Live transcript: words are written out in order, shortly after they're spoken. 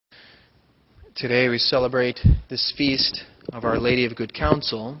Today we celebrate this feast of Our Lady of Good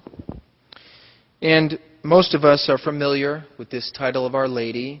Counsel, and most of us are familiar with this title of Our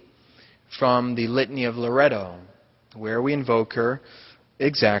Lady from the Litany of Loretto, where we invoke her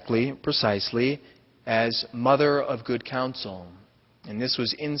precisely, as Mother of Good Counsel. And this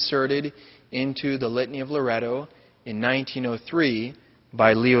was inserted into the Litany of Loretto in 1903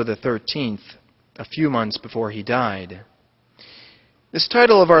 by Leo XIII, a few months before he died. This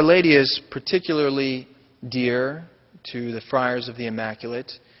title of Our Lady is particularly dear to the Friars of the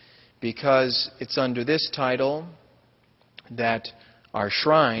Immaculate because it's under this title that our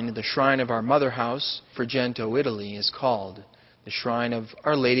shrine, the shrine of our mother house, Frigento, Italy, is called. The shrine of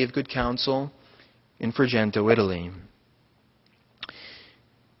Our Lady of Good Counsel in Frigento, Italy.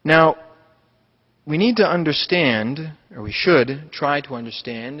 Now, we need to understand, or we should try to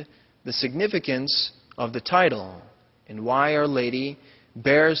understand, the significance of the title and why Our Lady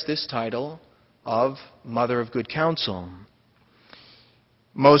bears this title of Mother of Good Counsel.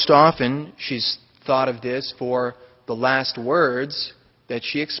 Most often, she's thought of this for the last words that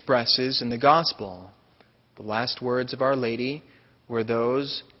she expresses in the Gospel. The last words of Our Lady were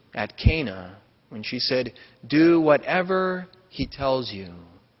those at Cana, when she said, "Do whatever he tells you,"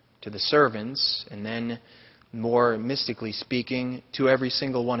 to the servants, and then, more mystically speaking, to every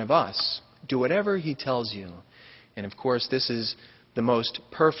single one of us. Do whatever he tells you. And of course, this is the most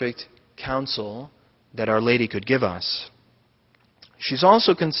perfect counsel that Our Lady could give us. She's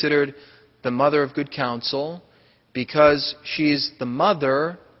also considered the Mother of Good Counsel because she's the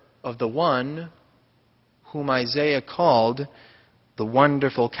mother of the one whom Isaiah called the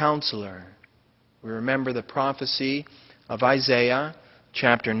Wonderful Counselor. We remember the prophecy of Isaiah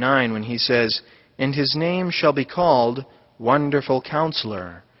chapter 9 when he says, "And his name shall be called Wonderful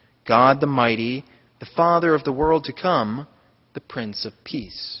Counselor, God the Mighty, the Father of the world to come, the Prince of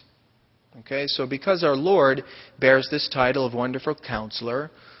Peace." Okay, so because our Lord bears this title of Wonderful Counselor,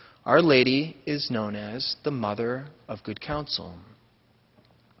 Our Lady is known as the Mother of Good Counsel.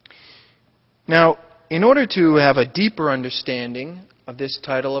 Now, in order to have a deeper understanding of this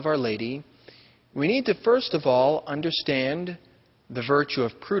title of Our Lady, we need to first of all understand the virtue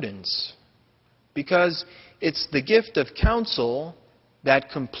of prudence, because it's the gift of counsel that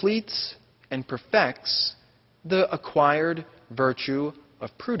completes and perfects the acquired virtue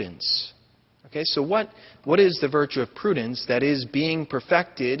of prudence. Okay, so what is the virtue of prudence that is being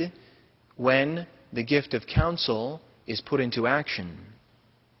perfected when the gift of counsel is put into action?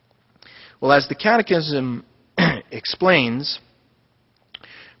 Well, as the Catechism explains,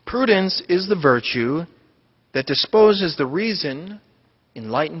 prudence is the virtue that disposes the reason,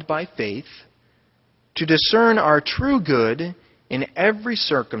 enlightened by faith, to discern our true good in every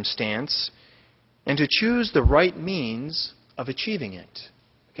circumstance and to choose the right means of achieving it.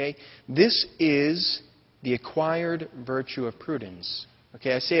 Okay? This is the acquired virtue of prudence.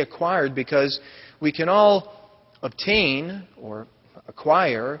 Okay, I say acquired because we can all obtain or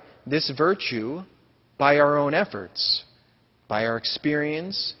acquire this virtue by our own efforts, by our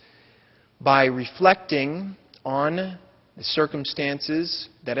experience, by reflecting on the circumstances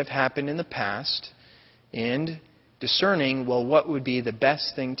that have happened in the past and discerning, well, what would be the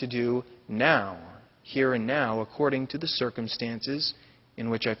best thing to do now, here and now, according to the circumstances in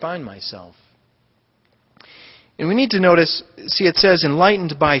which I find myself. And we need to notice, see, it says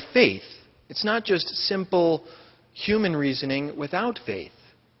enlightened by faith. It's not just simple human reasoning without faith,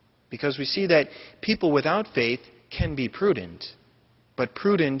 because we see that people without faith can be prudent, but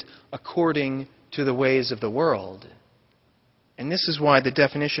prudent according to the ways of the world. And this is why the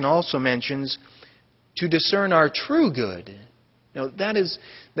definition also mentions to discern our true good. Now, that is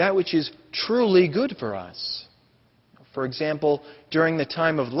that which is truly good for us. For example, during the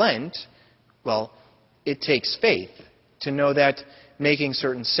time of Lent, well, it takes faith to know that making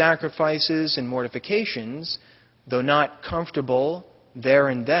certain sacrifices and mortifications, though not comfortable there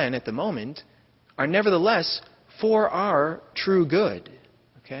and then at the moment, are nevertheless for our true good.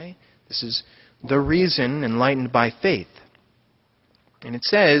 Okay? This is the reason enlightened by faith. And it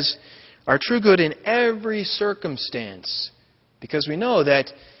says, our true good in every circumstance, because we know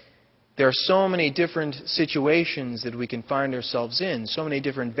that there are so many different situations that we can find ourselves in, so many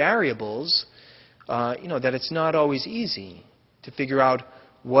different variables, that it's not always easy to figure out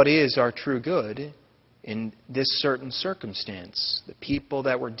what is our true good in this certain circumstance. The people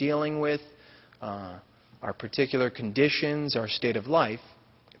that we're dealing with, our particular conditions, our state of life,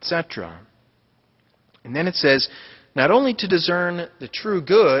 etc. And then it says, not only to discern the true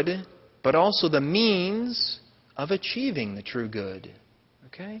good, but also the means of achieving the true good.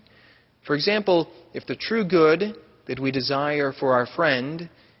 Okay? For example, if the true good that we desire for our friend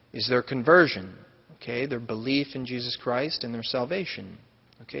is their conversion, okay, their belief in Jesus Christ and their salvation.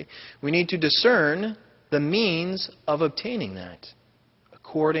 Okay? We need to discern the means of obtaining that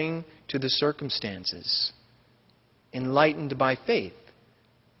according to the circumstances, enlightened by faith.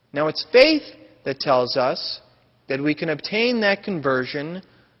 Now, it's faith that tells us that we can obtain that conversion,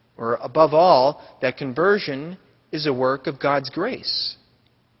 or above all, that conversion is a work of God's grace.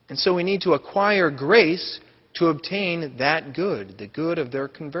 And so we need to acquire grace to obtain that good, the good of their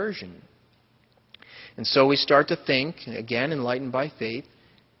conversion. And so we start to think, again, enlightened by faith,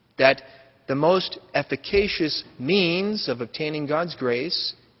 that the most efficacious means of obtaining God's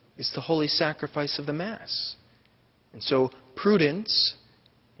grace is the holy sacrifice of the Mass. And so prudence,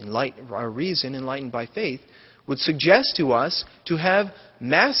 our reason, enlightened by faith, would suggest to us to have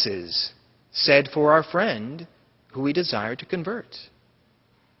Masses said for our friend who we desire to convert.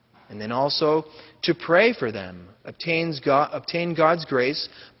 And then also to pray for them, obtain God's grace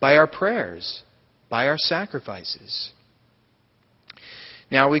by our prayers, by our sacrifices.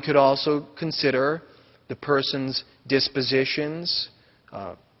 Now we could also consider the person's dispositions.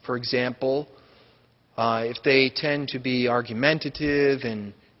 For example, if they tend to be argumentative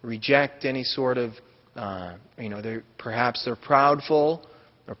and reject any sort of, perhaps they're proudful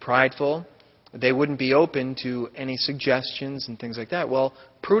or prideful, they wouldn't be open to any suggestions and things like that. Well,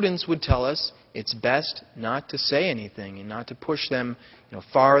 prudence would tell us it's best not to say anything and not to push them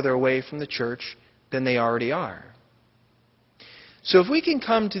farther away from the church than they already are. So if we can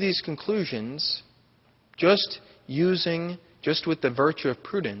come to these conclusions just with the virtue of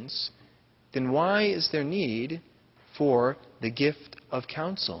prudence, then why is there need for the gift of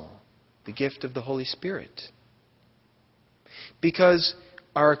counsel, the gift of the Holy Spirit? Because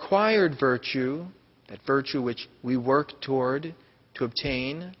our acquired virtue, that virtue which we work toward to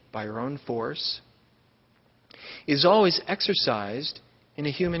obtain by our own force, is always exercised in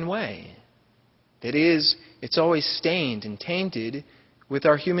a human way. That is, it's always stained and tainted with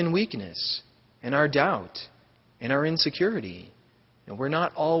our human weakness and our doubt and our insecurity. And we're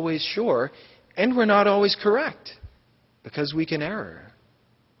not always sure, and we're not always correct, because we can err.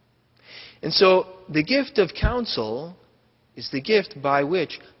 And so the gift of counsel is the gift by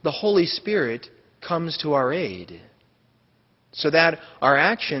which the Holy Spirit comes to our aid, so that our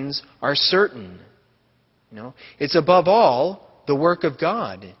actions are certain. It's above all the work of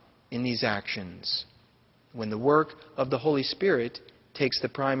God in these actions, when the work of the Holy Spirit takes the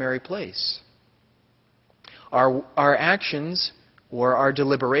primary place. Our actions or our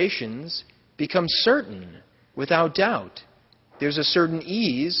deliberations become certain without doubt. There's a certain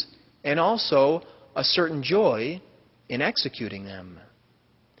ease and also a certain joy in executing them.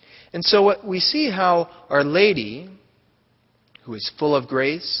 And so we see how Our Lady, who is full of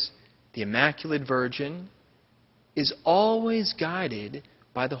grace, the Immaculate Virgin, is always guided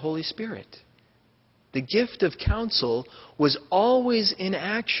by the Holy Spirit. The gift of counsel was always in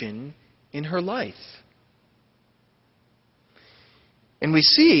action in her life. And we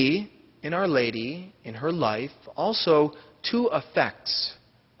see in Our Lady, in her life, also two effects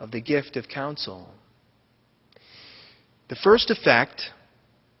of the gift of counsel. The first effect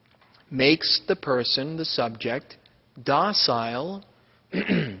makes the person, the subject, docile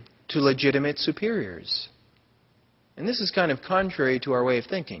to legitimate superiors. And this is kind of contrary to our way of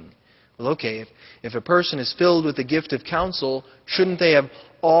thinking. Well, okay, if a person is filled with the gift of counsel, shouldn't they have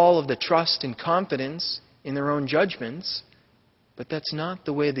all of the trust and confidence in their own judgments? But that's not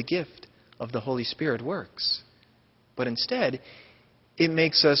the way the gift of the Holy Spirit works. But instead, it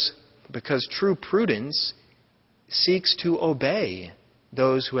makes us, because true prudence seeks to obey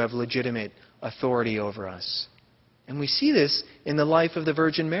those who have legitimate authority over us. And we see this in the life of the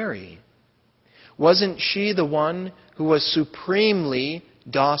Virgin Mary. Wasn't she the one who was supremely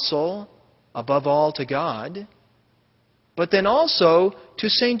docile, above all to God, but then also to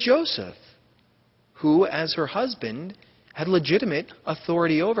St. Joseph, who, as her husband, had legitimate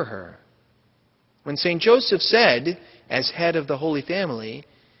authority over her? When St. Joseph said, as head of the Holy Family,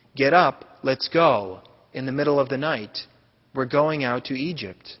 "Get up, let's go," in the middle of the night, we're going out to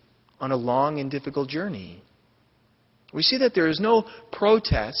Egypt on a long and difficult journey, we see that there is no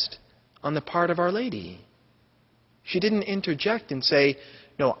protest on the part of Our Lady. She didn't interject and say,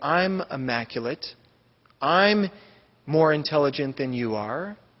 "No, I'm immaculate. I'm more intelligent than you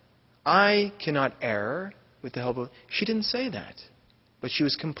are. I cannot err with the help of..." She didn't say that. But she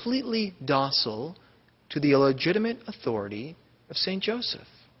was completely docile to the illegitimate authority of St. Joseph.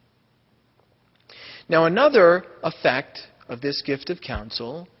 Now, another effect of this gift of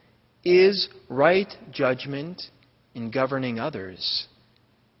counsel is right judgment in governing others.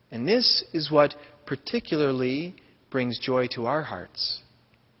 And this is what particularly brings joy to our hearts.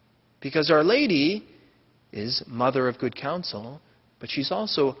 Because Our Lady is Mother of Good Counsel, but she's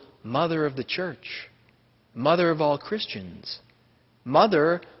also Mother of the Church, Mother of all Christians,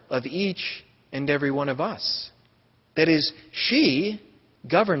 Mother of each and every one of us. That is, she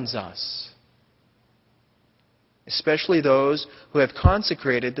governs us, especially those who have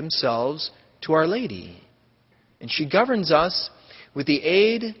consecrated themselves to Our Lady. And she governs us with the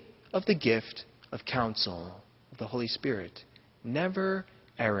aid of the gift of counsel of the Holy Spirit, never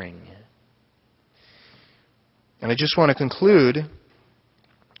erring. And I just want to conclude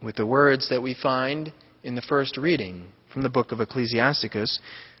with the words that we find in the first reading from the book of Ecclesiasticus,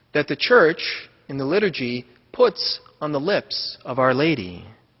 that the Church in the liturgy puts on the lips of Our Lady.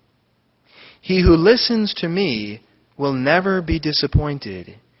 He who listens to me will never be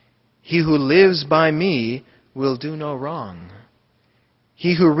disappointed. He who lives by me will do no wrong.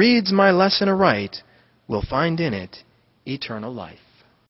 He who reads my lesson aright will find in it eternal life.